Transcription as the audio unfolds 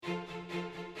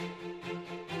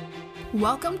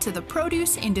Welcome to the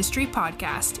Produce Industry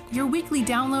Podcast, your weekly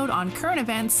download on current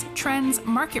events, trends,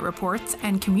 market reports,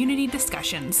 and community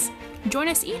discussions. Join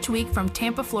us each week from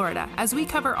Tampa, Florida, as we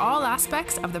cover all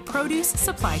aspects of the produce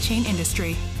supply chain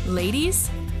industry. Ladies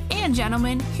and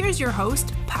gentlemen, here's your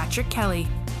host, Patrick Kelly.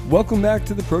 Welcome back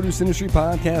to the Produce Industry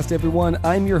Podcast, everyone.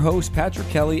 I'm your host, Patrick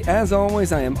Kelly. As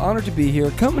always, I am honored to be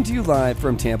here, coming to you live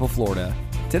from Tampa, Florida.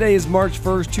 Today is March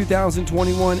 1st,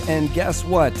 2021, and guess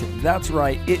what? That's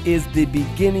right, it is the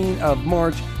beginning of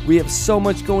March. We have so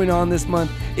much going on this month.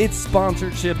 It's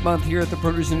sponsorship month here at the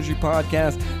Produce Industry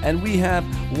Podcast, and we have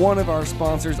one of our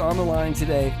sponsors on the line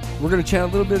today. We're going to chat a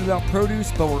little bit about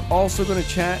produce, but we're also going to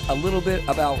chat a little bit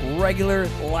about regular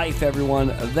life,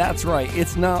 everyone. That's right,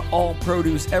 it's not all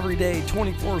produce every day,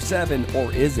 24/7,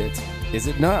 or is it? Is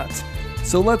it not?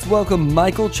 So let's welcome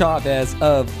Michael Chavez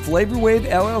of Flavor Wave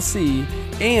LLC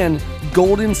and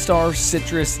Golden Star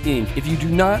Citrus Inc. If you do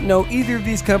not know either of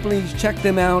these companies, check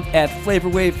them out at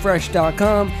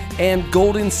flavorwavefresh.com and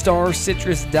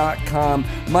goldenstarcitrus.com.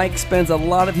 Mike spends a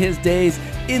lot of his days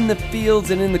in the fields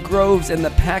and in the groves and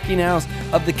the packing house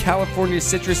of the California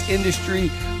citrus industry.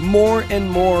 More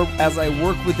and more as I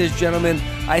work with this gentleman,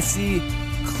 I see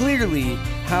clearly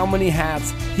how many hats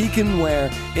he can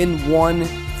wear in one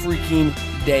freaking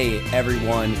day,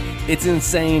 everyone. It's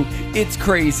insane. It's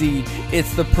crazy.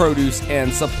 It's the produce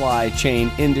and supply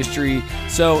chain industry.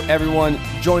 So everyone,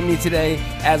 join me today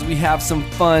as we have some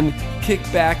fun. Kick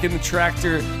back in the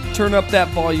tractor, turn up that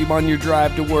volume on your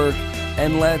drive to work,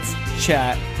 and let's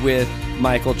chat with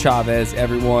Michael Chavez,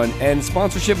 everyone. And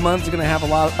sponsorship month is going to have a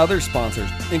lot of other sponsors,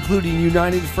 including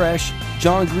United Fresh,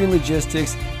 John Green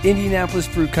Logistics, Indianapolis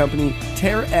Fruit Company,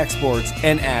 Terra Exports,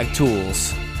 and Ag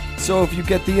Tools. So if you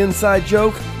get the inside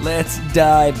joke, let's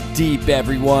dive deep,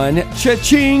 everyone.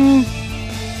 Cha-ching!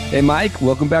 Hey, Mike,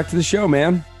 welcome back to the show,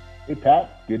 man. Hey,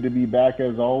 Pat. Good to be back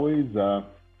as always.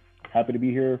 Happy to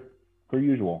be here per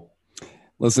usual.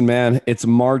 Listen, man, it's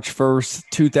March 1st,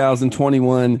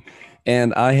 2021,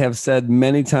 and I have said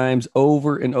many times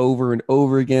over and over and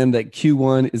over again that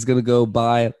Q1 is going to go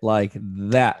by like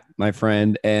that, my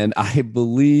friend, and I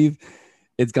believe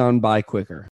it's gone by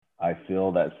quicker. I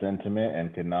feel that sentiment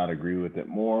and could not agree with it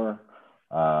more.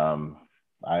 I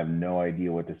have no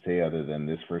idea what to say other than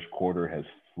this first quarter has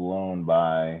flown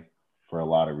by for a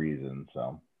lot of reasons.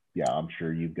 So, yeah, I'm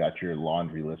sure you've got your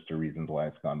laundry list of reasons why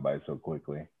it's gone by so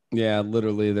quickly. Yeah,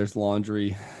 literally, there's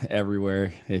laundry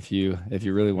everywhere if you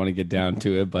really want to get down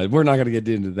to it. But we're not going to get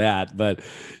into that. But,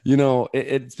 you know,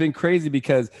 it's been crazy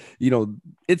because, you know,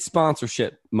 it's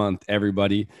sponsorship month,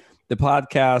 everybody. The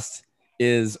podcast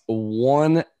is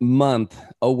 1 month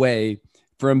away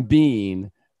from being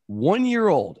 1 year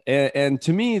old. And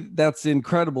to me, that's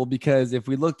incredible because if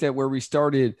we looked at where we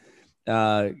started,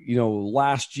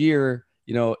 last year,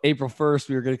 April 1st,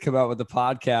 we were going to come out with the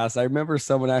podcast. I remember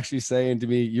someone actually saying to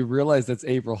me, you realize that's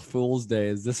April Fool's Day.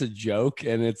 Is this a joke?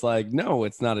 And it's like, no,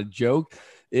 it's not a joke.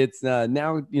 It's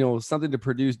now, something to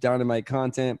produce Dynamite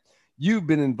content. You've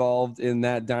been involved in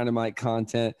that Dynamite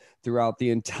content throughout the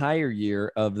entire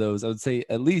year of those. I would say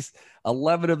at least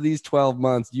 11 of these 12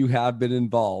 months you have been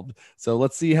involved. So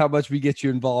let's see how much we get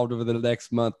you involved over the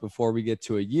next month before we get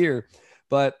to a year.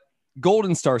 But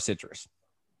Golden Star Citrus,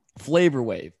 Flavor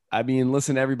Wave. I mean,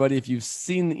 listen, everybody, if you've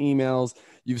seen the emails,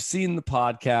 you've seen the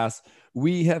podcast,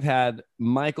 we have had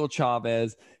Michael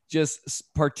Chavez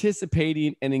just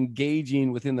participating and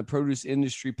engaging within the Produce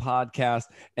Industry Podcast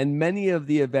and many of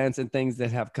the events and things that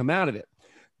have come out of it.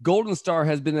 Golden Star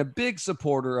has been a big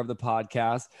supporter of the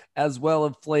podcast, as well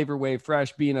as Flavor Wave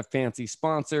Fresh being a fancy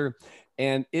sponsor.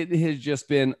 And it has just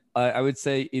been, I would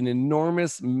say, an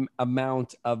enormous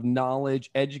amount of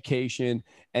knowledge, education,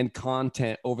 and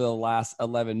content over the last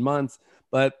 11 months.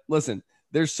 But listen,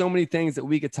 there's so many things that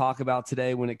we could talk about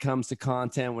today when it comes to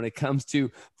content, when it comes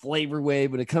to Flavor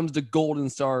Wave, when it comes to Golden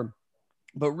Star.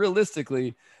 But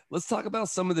realistically, let's talk about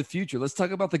some of the future. Let's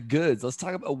talk about the goods. Let's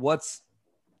talk about what's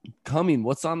coming,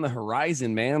 what's on the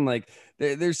horizon, man. Like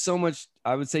there's so much,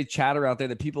 I would say, chatter out there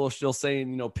that people are still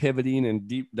saying, pivoting and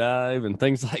deep dive and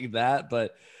things like that.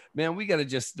 But man, we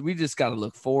just got to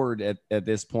look forward at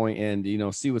this point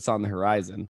and, see what's on the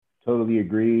horizon. Totally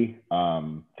agree.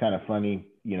 Kind of funny,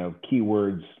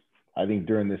 keywords, I think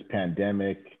during this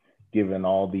pandemic, given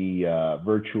all the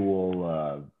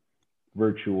virtual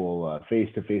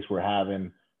face-to-face we're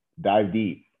having, dive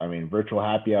deep. I mean, virtual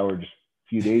happy hour just a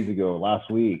few days ago, last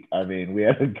week. I mean, we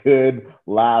had a good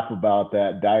laugh about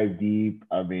that. Dive deep.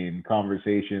 I mean,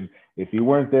 conversation. If you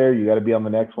weren't there, you got to be on the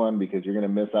next one because you're going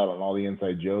to miss out on all the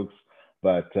inside jokes.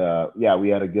 But yeah, we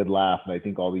had a good laugh. And I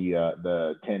think all the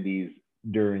attendees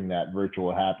during that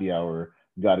virtual happy hour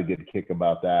got a good kick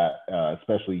about that,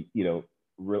 especially,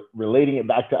 relating it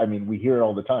back to, I mean, we hear it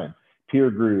all the time, peer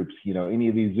groups, any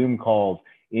of these Zoom calls,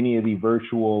 any of the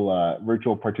virtual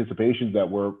participations that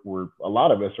we're a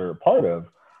lot of us are a part of.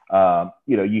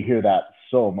 You hear that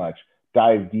so much.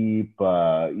 Dive deep,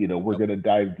 we're going to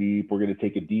dive deep. We're going to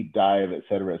take a deep dive, et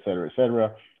cetera, et cetera, et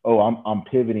cetera. Oh, I'm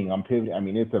pivoting. I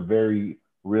mean, it's a very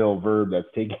real verb that's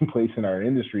taking place in our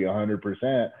industry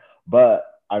 100%. But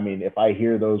I mean, if I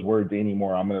hear those words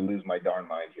anymore, I'm going to lose my darn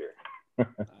mind here.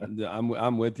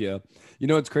 I'm with you.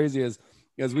 What's crazy is,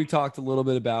 as we talked a little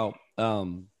bit about,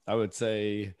 I would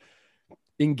say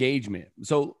engagement.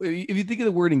 So if you think of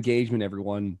the word engagement,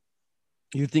 everyone,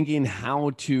 you're thinking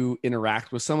how to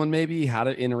interact with someone, maybe how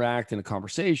to interact in a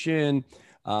conversation,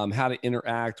 how to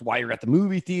interact while you're at the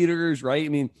movie theaters, right? I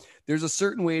mean, there's a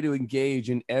certain way to engage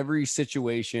in every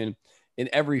situation, in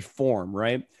every form,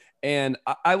 right? And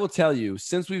I will tell you,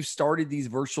 since we've started these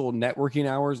virtual networking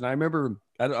hours, and I remember,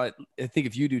 I think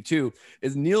if you do too,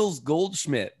 is Niels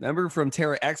Goldschmidt, remember from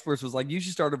Terra Experts, was like, you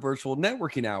should start a virtual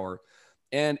networking hour.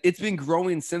 And it's been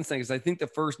growing since then, because I think the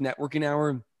first networking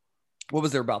hour, what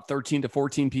was there, about 13 to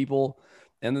 14 people?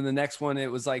 And then the next one,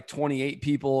 it was like 28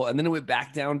 people. And then it went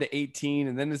back down to 18.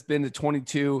 And then it's been to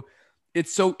 22.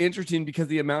 It's so interesting because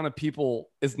the amount of people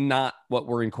is not what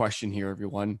we're in question here,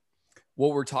 everyone.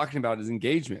 What we're talking about is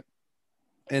engagement.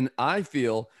 And I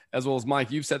feel, as well as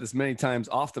Mike, you've said this many times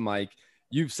off the mic,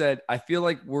 you've said, I feel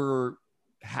like we're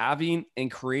having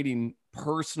and creating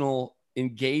personal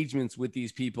engagements with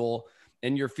these people.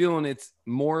 And you're feeling it's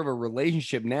more of a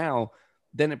relationship now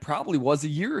than it probably was a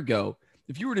year ago.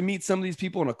 If you were to meet some of these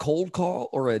people in a cold call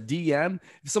or a DM,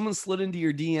 if someone slid into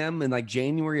your DM in like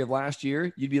January of last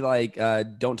year, you'd be like,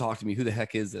 don't talk to me. Who the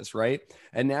heck is this? Right.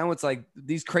 And now it's like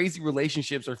these crazy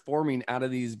relationships are forming out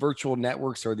of these virtual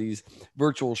networks or these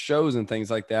virtual shows and things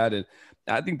like that. And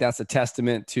I think that's a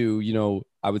testament to,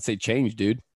 I would say change,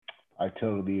 dude. I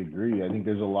totally agree. I think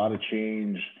there's a lot of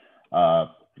change,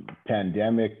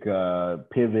 pandemic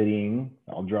pivoting.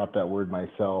 I'll drop that word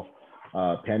myself.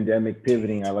 Pandemic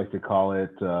pivoting, I like to call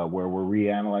it, where we're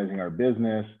reanalyzing our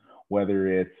business,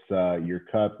 whether it's your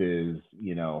cup is,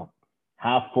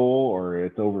 half full or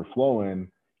it's overflowing.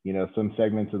 Some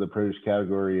segments of the produce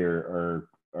category are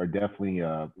definitely,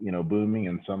 booming,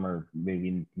 and some are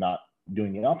maybe not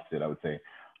doing the opposite, I would say.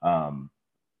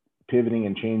 Pivoting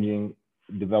and changing,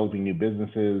 developing new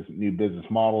businesses, new business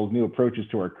models, new approaches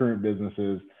to our current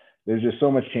businesses. There's just so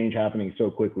much change happening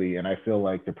so quickly. And I feel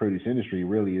like the produce industry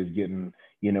really is getting,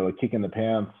 a kick in the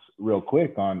pants real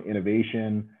quick on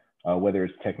innovation, whether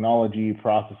it's technology,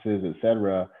 processes, et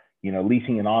cetera,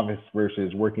 leasing an office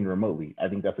versus working remotely. I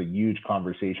think that's a huge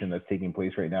conversation that's taking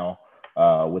place right now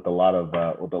with a lot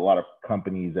of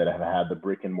companies that have had the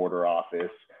brick and mortar office,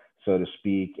 so to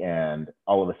speak. And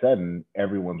all of a sudden,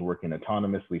 everyone's working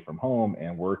autonomously from home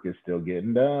and work is still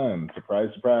getting done. Surprise,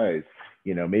 surprise.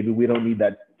 Maybe we don't need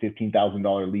that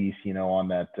 $15,000 lease, on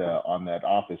that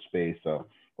office space. So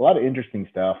a lot of interesting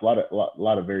stuff, a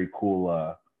lot of very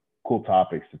cool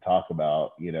topics to talk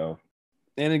about,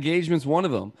 And engagement's one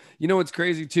of them. What's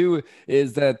crazy too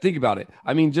is that, think about it.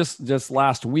 I mean, just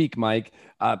last week, Mike,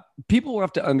 people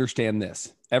have to understand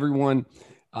this. Everyone,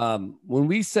 when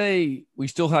we say we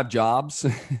still have jobs,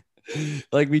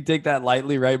 like we take that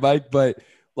lightly, right, Mike? But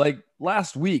like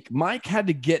last week, Mike had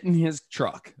to get in his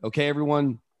truck. Okay,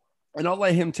 everyone. And I'll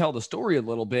let him tell the story a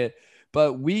little bit,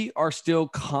 but we are still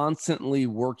constantly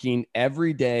working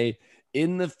every day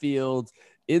in the fields,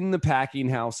 in the packing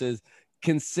houses,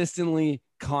 consistently,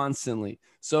 constantly.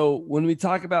 So when we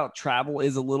talk about travel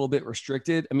is a little bit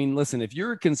restricted, I mean, listen, if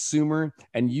you're a consumer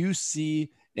and you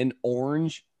see an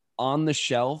orange on the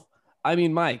shelf, I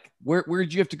mean, Mike, where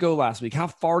did you have to go last week? How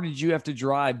far did you have to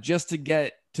drive just to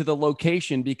get to the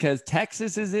location? Because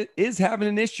Texas is having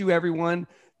an issue, everyone.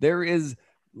 There is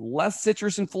less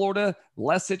citrus in Florida,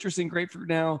 less citrus in grapefruit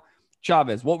now.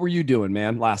 Chavez, what were you doing,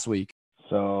 man, last week?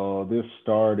 So this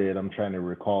started, I'm trying to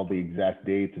recall the exact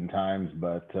dates and times,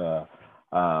 but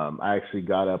I actually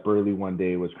got up early one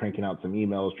day, was cranking out some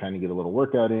emails, trying to get a little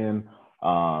workout in.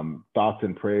 Thoughts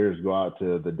and prayers go out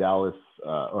to the Dallas,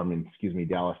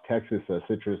 Texas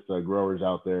citrus growers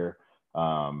out there.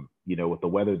 With the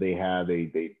weather they had,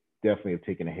 they definitely have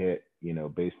taken a hit,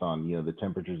 based on, the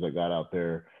temperatures that got out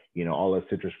there. All the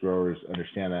citrus growers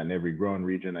understand that in every growing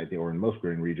region, I think, or in most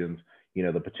growing regions,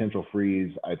 the potential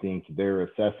freeze, I think they're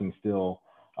assessing still,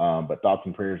 but thoughts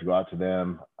and prayers go out to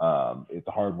them. It's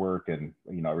hard work, and,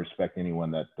 I respect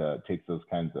anyone that takes those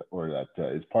kinds of, or that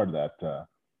is part of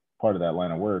that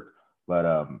line of work.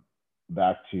 But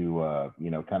back to,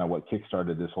 kind of what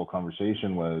kickstarted this whole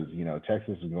conversation was,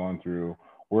 Texas is going through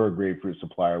we're a grapefruit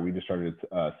supplier. We just started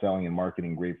selling and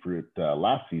marketing grapefruit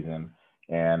last season,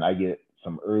 and I get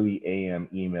some early AM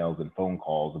emails and phone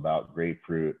calls about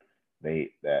grapefruit.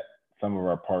 That some of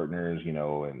our partners,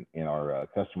 and in our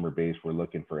customer base, were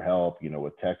looking for help.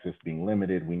 With Texas being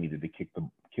limited, we needed to kick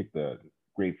the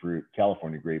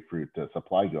California grapefruit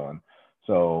supply going.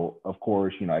 So of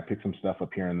course, I picked some stuff up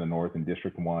here in the north in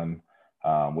District 1,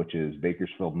 which is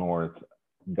Bakersfield North,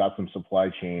 got some supply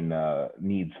chain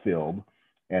needs filled.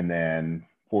 And then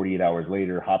 48 hours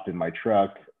later, hopped in my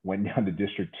truck, went down to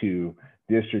District 2,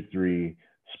 District 3,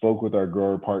 spoke with our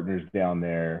grower partners down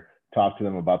there, talked to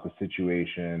them about the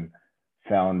situation,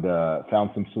 found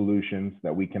some solutions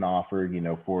that we can offer,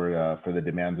 for the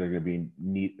demands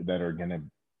that are going to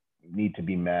need to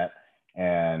be met,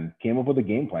 and came up with a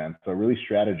game plan. So really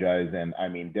strategized. And I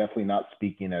mean, definitely not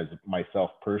speaking as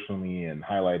myself personally and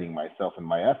highlighting myself and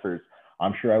my efforts.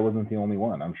 I'm sure I wasn't the only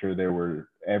one. I'm sure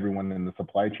everyone in the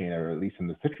supply chain, or at least in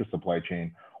the citrus supply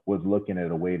chain, was looking at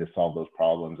a way to solve those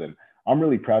problems. And I'm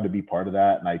really proud to be part of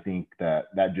that. And I think that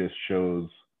just shows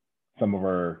some of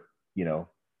our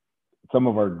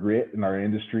grit in our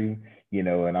industry,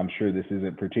 and I'm sure this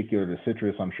isn't particular to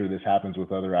citrus. I'm sure this happens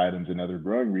with other items in other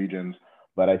growing regions,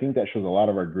 but I think that shows a lot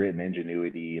of our grit and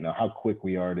ingenuity, how quick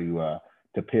we are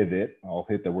to pivot. I'll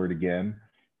hit the word again,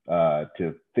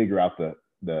 to figure out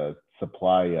the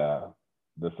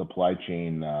supply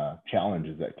chain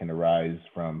challenges that can arise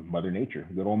from Mother Nature.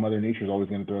 Good old Mother Nature is always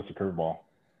going to throw us a curveball.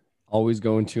 Always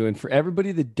going to. And for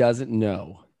everybody that doesn't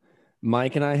know,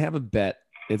 Mike and I have a bet.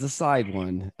 It's a side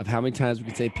one of how many times we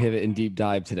could say pivot and deep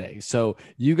dive today. So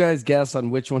you guys guess on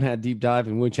which one had deep dive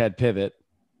and which had pivot.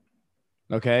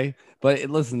 Okay. But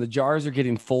listen, the jars are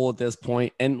getting full at this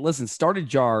point. And listen, start a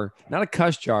jar, not a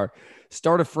cuss jar,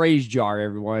 start a phrase jar,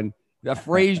 everyone. A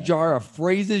phrase jar of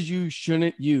phrases you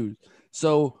shouldn't use.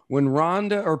 So when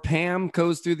Rhonda or Pam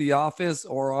goes through the office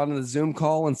or on the Zoom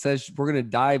call and says, we're going to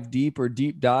dive deep or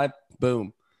deep dive,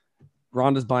 boom.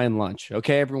 Rhonda's buying lunch.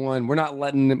 Okay, everyone. We're not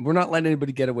letting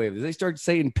anybody get away with it. They start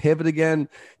saying pivot again,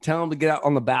 tell them to get out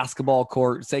on the basketball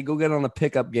court, say go get on a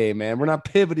pickup game, man. We're not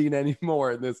pivoting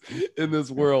anymore in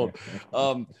this world.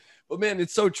 But man,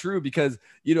 it's so true because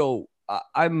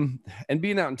I'm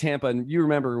being out in Tampa, and you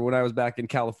remember when I was back in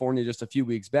California just a few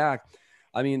weeks back.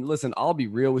 I mean, listen, I'll be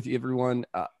real with you, everyone.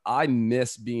 I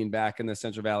miss being back in the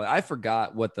Central Valley. I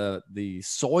forgot what the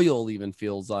soil even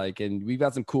feels like. And we've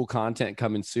got some cool content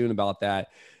coming soon about that.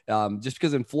 Just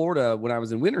because in Florida, when I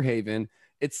was in Winter Haven,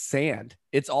 it's sand.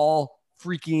 It's all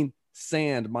freaking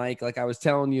sand, Mike. Like I was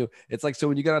telling you, it's like, so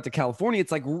when you get out to California,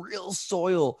 it's like real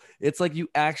soil. It's like you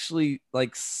actually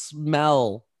like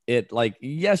smell it. Like,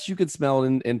 yes, you could smell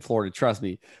it in Florida, trust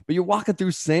me, but you're walking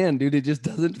through sand, dude. It just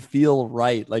doesn't feel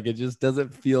right. Like it just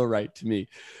doesn't feel right to me.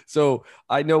 So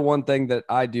I know one thing that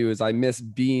I do is I miss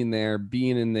being there,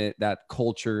 being in that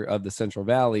culture of the Central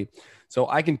Valley. So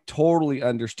I can totally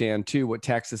understand too what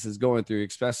Texas is going through,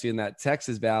 especially in that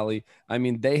Texas Valley. I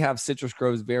mean, they have citrus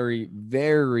groves very,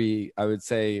 very, I would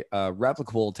say,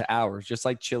 replicable to ours, just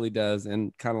like Chile does,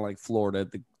 and kind of like Florida.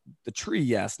 The tree,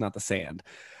 yes, not the sand.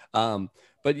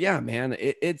 But yeah, man,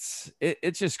 it's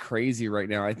just crazy right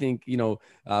now. I think,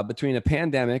 between a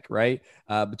pandemic, right,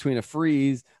 between a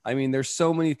freeze, I mean, there's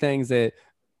so many things that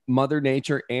Mother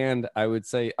Nature and I would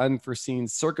say unforeseen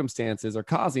circumstances are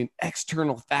causing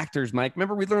external factors. Mike,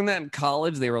 remember we learned that in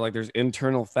college? They were like, there's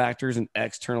internal factors and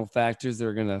external factors that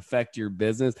are going to affect your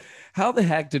business. How the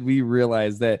heck did we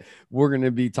realize that we're going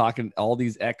to be talking all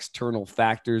these external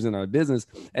factors in our business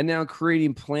and now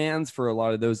creating plans for a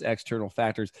lot of those external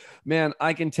factors? Man,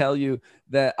 I can tell you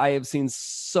that I have seen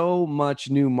so much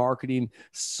new marketing,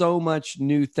 so much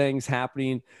new things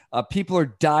happening. People are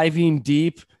diving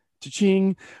deep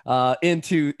into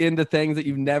things that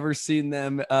you've never seen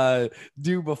them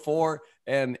do before.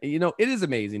 And, it is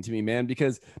amazing to me, man,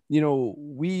 because,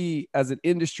 we as an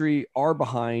industry are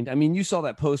behind. I mean, you saw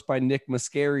that post by Nick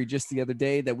Mascari just the other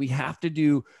day that we have to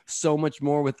do so much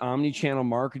more with omni-channel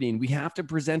marketing. We have to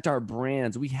present our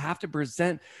brands. We have to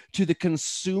present to the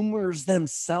consumers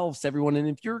themselves, everyone. And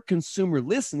if you're a consumer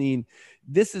listening,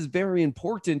 this is very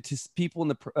important to people in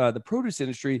the produce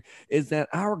industry, is that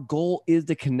our goal is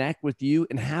to connect with you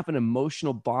and have an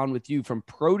emotional bond with you from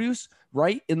produce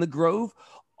right in the grove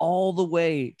all the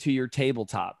way to your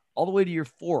tabletop, all the way to your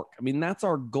fork. I mean, that's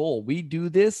our goal. We do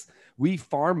this. We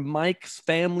farm Mike's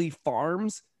family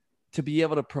farms to be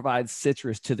able to provide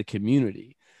citrus to the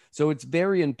community. So it's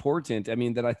very important. I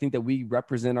mean, that I think that we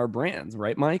represent our brands,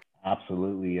 right, Mike?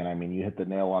 Absolutely. And I mean, you hit the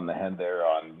nail on the head there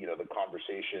on, the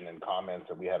conversation and comments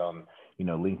that we had on,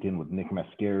 LinkedIn with Nick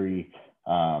Mascari.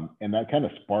 And that kind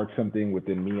of sparked something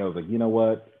within me. I was like, you know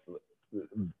what?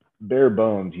 bare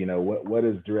bones, what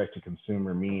does direct to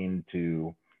consumer mean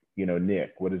to,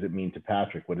 Nick? What does it mean to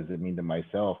Patrick? What does it mean to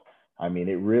myself? I mean,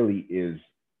 it really is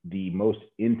the most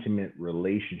intimate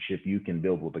relationship you can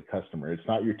build with a customer. It's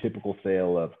not your typical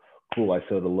sale of, cool, I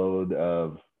sold a load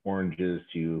of oranges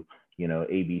to,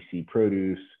 ABC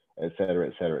Produce, et cetera,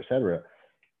 et cetera, et cetera.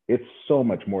 It's so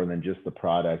much more than just the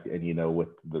product. And, with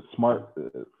the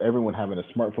everyone having a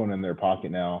smartphone in their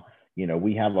pocket now,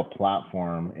 we have a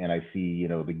platform, and I see,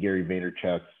 the Gary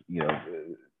Vaynerchuk's,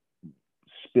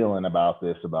 spilling about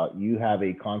this, about you have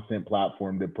a constant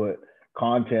platform to put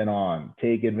content on,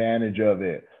 take advantage of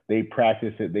it. They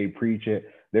practice it, they preach it.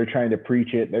 They're trying to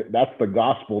preach it. That's the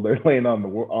gospel they're laying on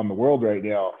the world right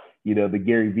now. The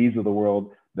Gary V's of the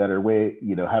world that are way,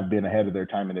 have been ahead of their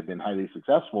time and have been highly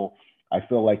successful. I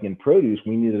feel like in produce,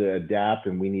 we need to adapt,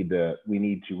 and we need to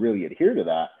really adhere to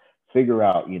that. Figure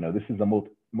out, this is the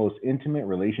most intimate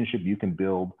relationship you can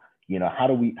build. How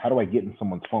do I get in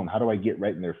someone's phone? How do I get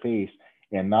right in their face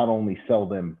and not only sell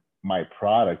them my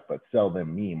product, but sell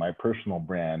them me, my personal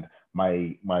brand,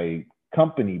 my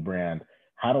company brand?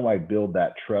 How do I build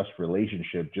that trust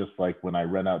relationship? Just like when I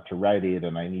run out to Rite Aid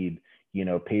and I need,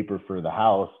 paper for the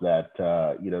house that,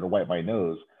 to wipe my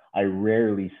nose. I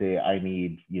rarely say I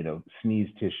need, sneeze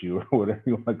tissue or whatever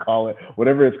you want to call it,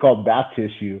 whatever it's called, bath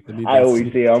tissue. I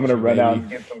always say I'm going to run out and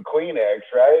get some Kleenex,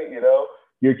 right?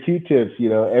 Your Q-tips,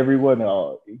 everyone,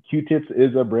 Q-tips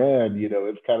is a brand,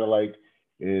 it's kind of like,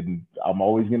 and I'm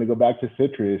always going to go back to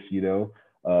citrus,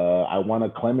 I want a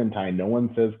clementine. No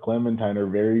one says clementine, or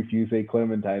very few say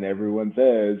clementine. Everyone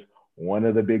says one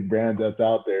of the big brands that's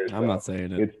out there. I'm not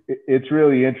saying it. It's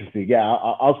really interesting. Yeah,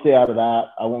 I'll stay out of that.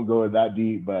 I won't go that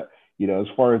deep. But, as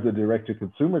far as the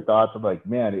direct-to-consumer thoughts, I'm like,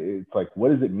 man, it's like,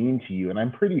 what does it mean to you? And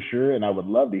I'm pretty sure, and I would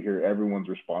love to hear everyone's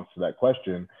response to that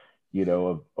question,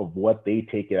 of what they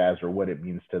take it as or what it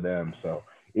means to them. So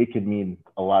it could mean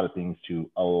a lot of things to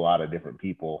a lot of different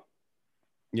people.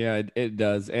 Yeah, it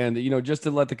does. And, just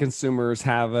to let the consumers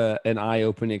have an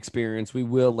eye-opening experience, we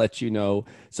will let you know.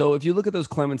 So if you look at those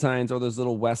clementines or those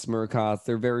little West Murcots,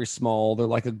 they're very small. They're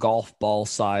like a golf ball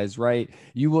size, right?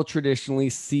 You will traditionally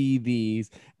see these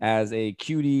as a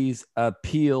Cuties,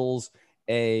 Peels,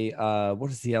 what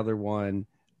is the other one?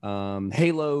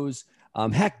 Halos.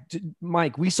 Heck,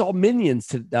 Mike, we saw Minions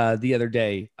the other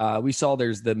day. We saw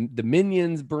there's the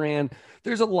Minions brand.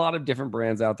 There's a lot of different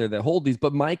brands out there that hold these,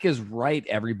 but Mike is right,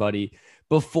 everybody.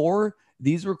 Before,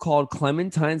 these were called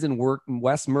Clementines and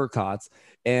West Murcots.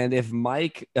 And if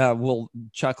Mike will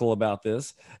chuckle about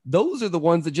this, those are the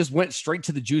ones that just went straight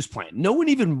to the juice plant. No one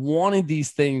even wanted these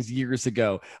things years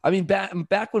ago. I mean,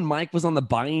 back when Mike was on the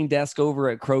buying desk over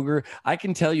at Kroger, I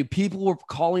can tell you people were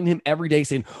calling him every day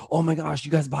saying, oh my gosh,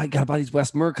 you guys gotta buy these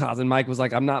West Murcots. And Mike was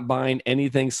like, I'm not buying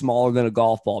anything smaller than a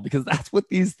golf ball, because that's what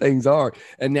these things are.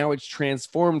 And now it's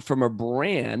transformed from a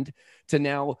brand to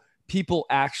now people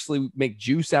actually make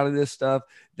juice out of this stuff.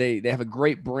 They have a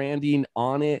great branding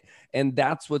on it. And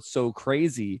that's what's so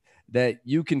crazy, that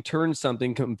you can turn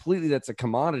something completely that's a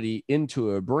commodity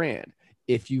into a brand.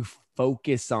 If you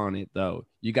focus on it, though,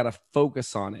 you got to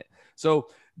focus on it. So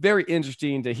very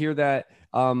interesting to hear that.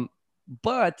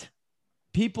 But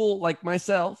people like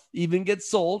myself even get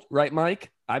sold, right,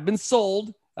 Mike? I've been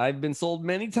sold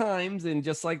many times. And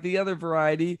just like the other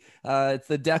variety, it's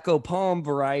the Deco Palm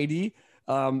variety.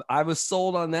 I was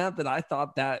sold on that I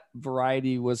thought that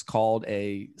variety was called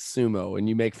a sumo, and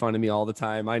you make fun of me all the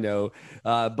time. I know.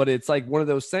 But it's like one of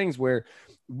those things where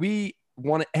we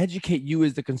want to educate you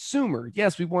as the consumer.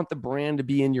 Yes, we want the brand to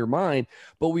be in your mind,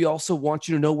 but we also want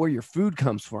you to know where your food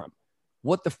comes from,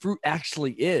 what the fruit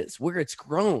actually is, where it's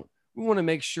grown. We want to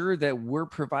make sure that we're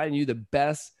providing you the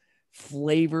best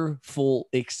flavorful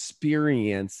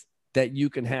experience that you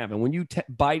can have. And when you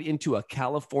bite into a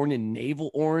California navel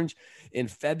orange in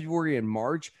February and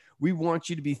March, we want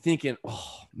you to be thinking,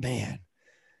 oh man,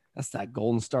 that's that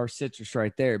Golden Star citrus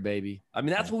right there, baby. I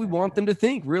mean, that's what we want them to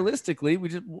think. Realistically,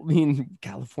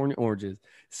 California oranges,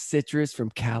 citrus from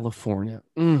California.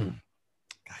 I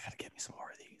gotta get me some more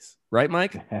of these. Right,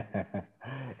 Mike?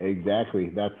 Exactly.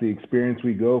 That's the experience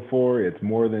we go for. It's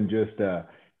more than just a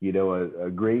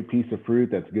great piece of fruit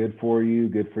that's good for you,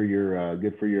 good for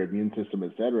your immune system,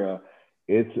 etc.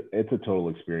 It's a total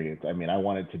experience. I mean, I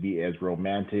want it to be as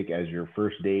romantic as your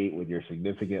first date with your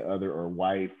significant other or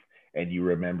wife, and you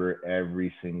remember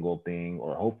every single thing,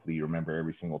 or hopefully you remember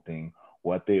every single thing,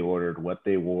 what they ordered, what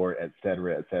they wore,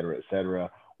 etc., etc., etc.,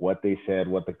 what they said,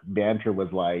 what the banter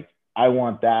was like. I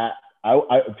want that.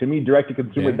 To me, direct to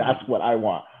consumer, that's what I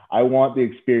want. I want the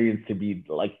experience to be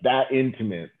like that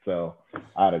intimate. So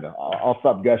I don't know. I'll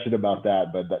stop gushing about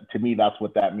that. But to me, that's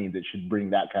what that means. It should bring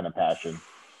that kind of passion.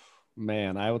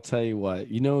 Man, I will tell you what,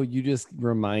 you just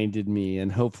reminded me,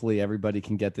 and hopefully everybody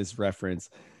can get this reference.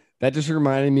 That just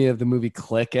reminded me of the movie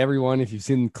Click. Everyone, if you've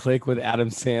seen Click with Adam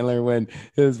Sandler, when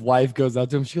his wife goes out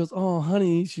to him, she goes, "Oh,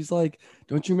 honey," she's like,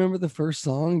 "Don't you remember the first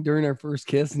song during our first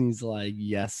kiss?" And he's like,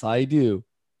 "Yes, I do."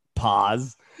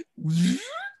 Pause.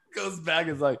 Goes back.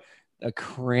 It's like the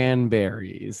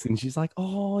Cranberries, and she's like,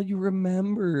 "Oh, you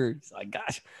remember?" He's like,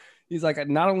 "Gosh." He's like,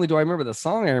 "Not only do I remember the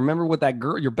song, I remember what that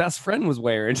girl, your best friend, was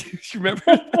wearing." You remember?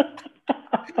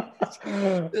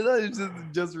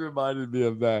 It just reminded me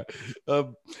of that.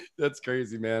 That's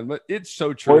crazy, man. But it's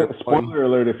so true. Spoiler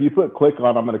alert: if you put Click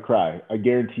on, I'm gonna cry. I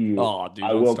guarantee you. Oh, dude,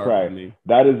 I will cry.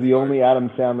 That is the only Adam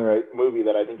Sandler movie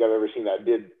that I think I've ever seen that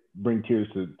did bring tears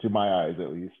to my eyes,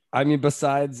 at least. I mean,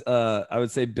 besides, I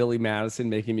would say Billy Madison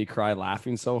making me cry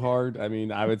laughing so hard. I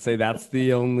mean, I would say that's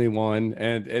the only one.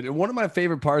 And one of my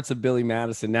favorite parts of Billy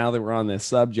Madison, now that we're on this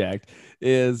subject,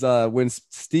 is when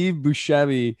Steve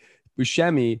Buscemi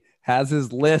has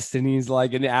his list, and he's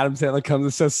like, and Adam Sandler comes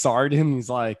and says sorry to him. He's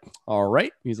like, "All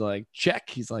right." He's like, "Check."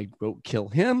 He's like, "Go kill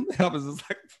him." I was just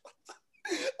like,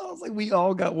 we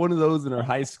all got one of those in our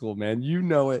high school, man. You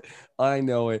know it. I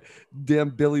know it.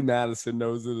 Damn, Billy Madison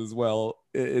knows it as well.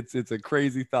 It's a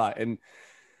crazy thought. And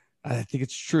I think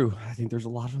it's true. I think there's a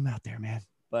lot of them out there, man.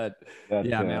 But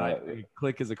yeah, man,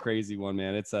 Click is a crazy one,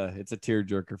 man. It's a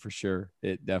tearjerker for sure.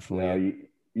 It definitely is.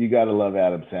 You got to love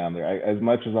Adam Sandler. As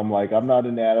much as I'm like, I'm not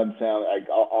an Adam Sandler,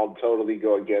 I'll totally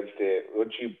go against it.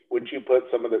 Once you put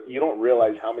some of you don't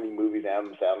realize how many movies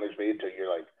Adam Sandler's made until you're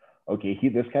like, okay,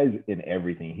 this guy's in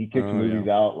everything. He kicks movies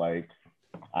out like,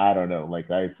 I don't know,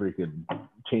 like I freaking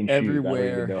change everywhere. Shoes. I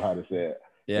don't even know how to say it.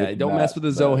 Yeah, don't mess with the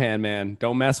Zohan, man.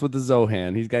 Don't mess with the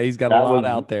Zohan. He's got a lot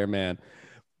out there, man.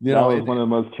 That was one of the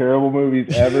most terrible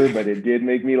movies ever, but it did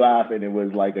make me laugh, and it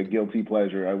was like a guilty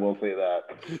pleasure. I will say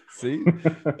that. See,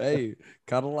 hey,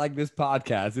 kind of like this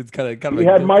podcast. It's kind of. He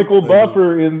had Michael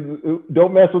Buffer in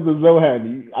 "Don't Mess with the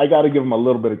Zohan." I got to give him a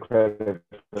little bit of credit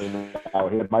for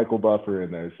that. He had Michael Buffer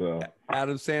in there. So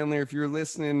Adam Sandler, if you're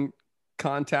listening,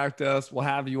 contact us. We'll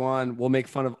have you on. We'll make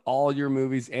fun of all your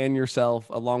movies and yourself,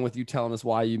 along with you telling us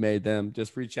why you made them.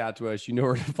 Just reach out to us. You know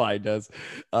where to find us.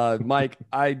 Mike,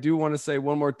 I do want to say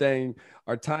one more thing.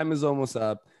 Our time is almost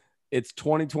up. It's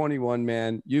 2021,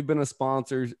 man. You've been a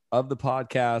sponsor of the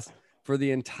podcast for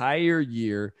the entire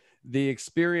year. The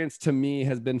experience to me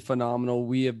has been phenomenal.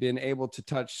 We have been able to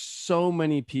touch so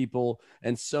many people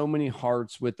and so many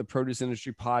hearts with the Produce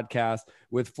Industry Podcast,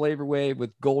 with Flavor Wave,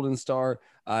 with Golden Star,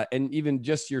 and even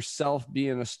just yourself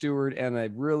being a steward and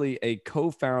a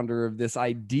co-founder of this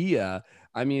idea.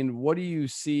 I mean, what do you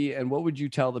see, and what would you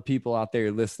tell the people out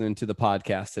there listening to the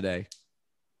podcast today?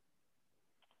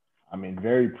 I mean,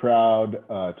 very proud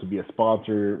to be a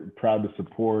sponsor, proud to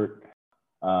support.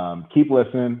 Keep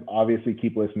listening. Obviously,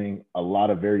 keep listening. A lot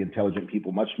of very intelligent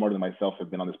people, much smarter than myself, have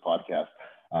been on this podcast.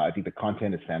 I think the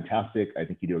content is fantastic. I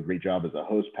think you do a great job as a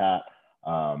host, Pat.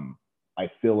 I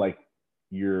feel like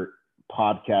your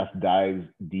podcast dives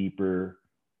deeper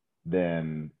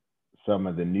than some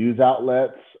of the news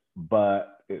outlets,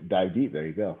 but dive deep. There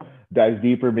you go. Dives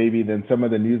deeper maybe than some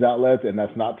of the news outlets, and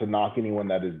that's not to knock anyone.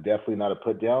 That is definitely not a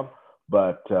put down.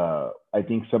 But I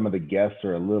think some of the guests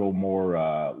are a little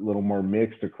more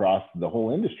mixed across the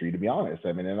whole industry, to be honest.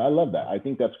 I mean, and I love that. I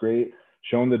think that's great.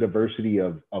 Showing the diversity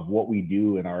of what we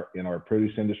do in our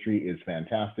produce industry is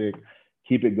fantastic.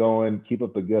 Keep it going. Keep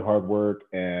up the good hard work,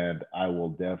 and I will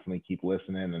definitely keep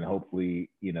listening. And hopefully,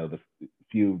 the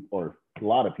few or a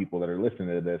lot of people that are listening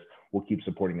to this will keep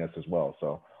supporting us as well.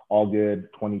 So all good.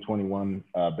 2021.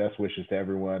 Best wishes to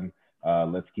everyone.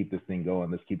 Let's keep this thing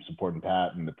going. Let's keep supporting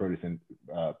Pat and the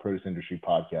Produce Industry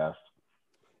Podcast.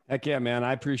 Heck yeah, man.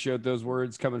 I appreciate those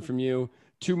words coming from you.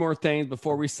 Two more things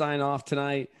before we sign off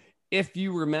tonight. If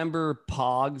you remember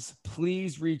Pogs,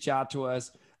 please reach out to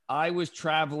us. I was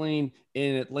traveling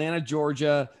in Atlanta,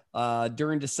 Georgia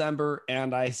during December,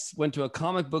 and I went to a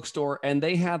comic book store, and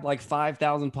they had like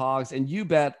 5,000 Pogs. And you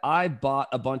bet I bought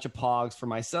a bunch of Pogs for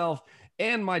myself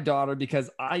and my daughter,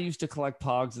 because I used to collect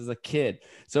Pogs as a kid.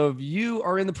 So if you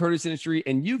are in the produce industry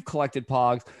and you've collected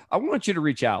Pogs, I want you to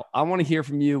reach out. I want to hear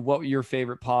from you. What were your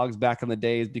favorite Pogs back in the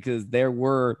days? Because there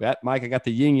were, Mike, I got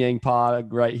the Yin Yang Pog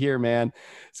right here, man.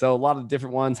 So a lot of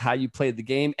different ones, how you played the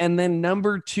game. And then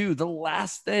number two, the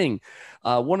last thing,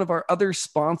 one of our other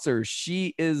sponsors,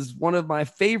 she is one of my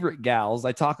favorite gals.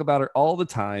 I talk about her all the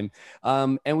time.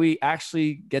 And we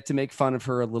actually get to make fun of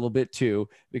her a little bit too,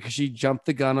 because she jumped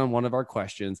the gun on one of our our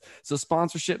questions. So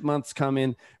sponsorship month's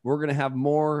coming. We're going to have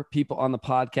more people on the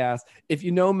podcast. If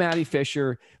you know Maddie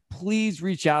Fisher, please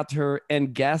reach out to her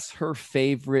and guess her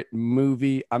favorite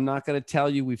movie. I'm not going to tell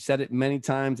you. We've said it many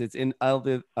times. It's in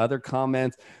other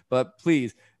comments, but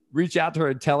please reach out to her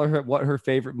and tell her what her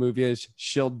favorite movie is.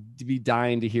 She'll be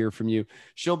dying to hear from you.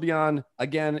 She'll be on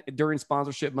again during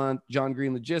sponsorship month. John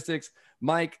Green Logistics.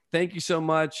 Mike, thank you so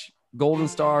much. Golden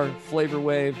Star, Flavor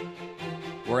Wave.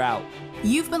 We're out.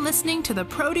 You've been listening to the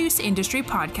Produce Industry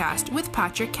Podcast with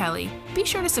Patrick Kelly. Be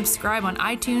sure to subscribe on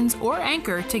iTunes or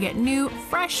Anchor to get new,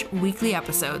 fresh weekly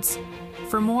episodes.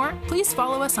 For more, please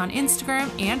follow us on Instagram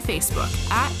and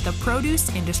Facebook at the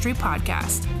Produce Industry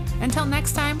Podcast. Until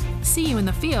next time, see you in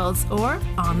the fields or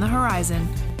on the horizon.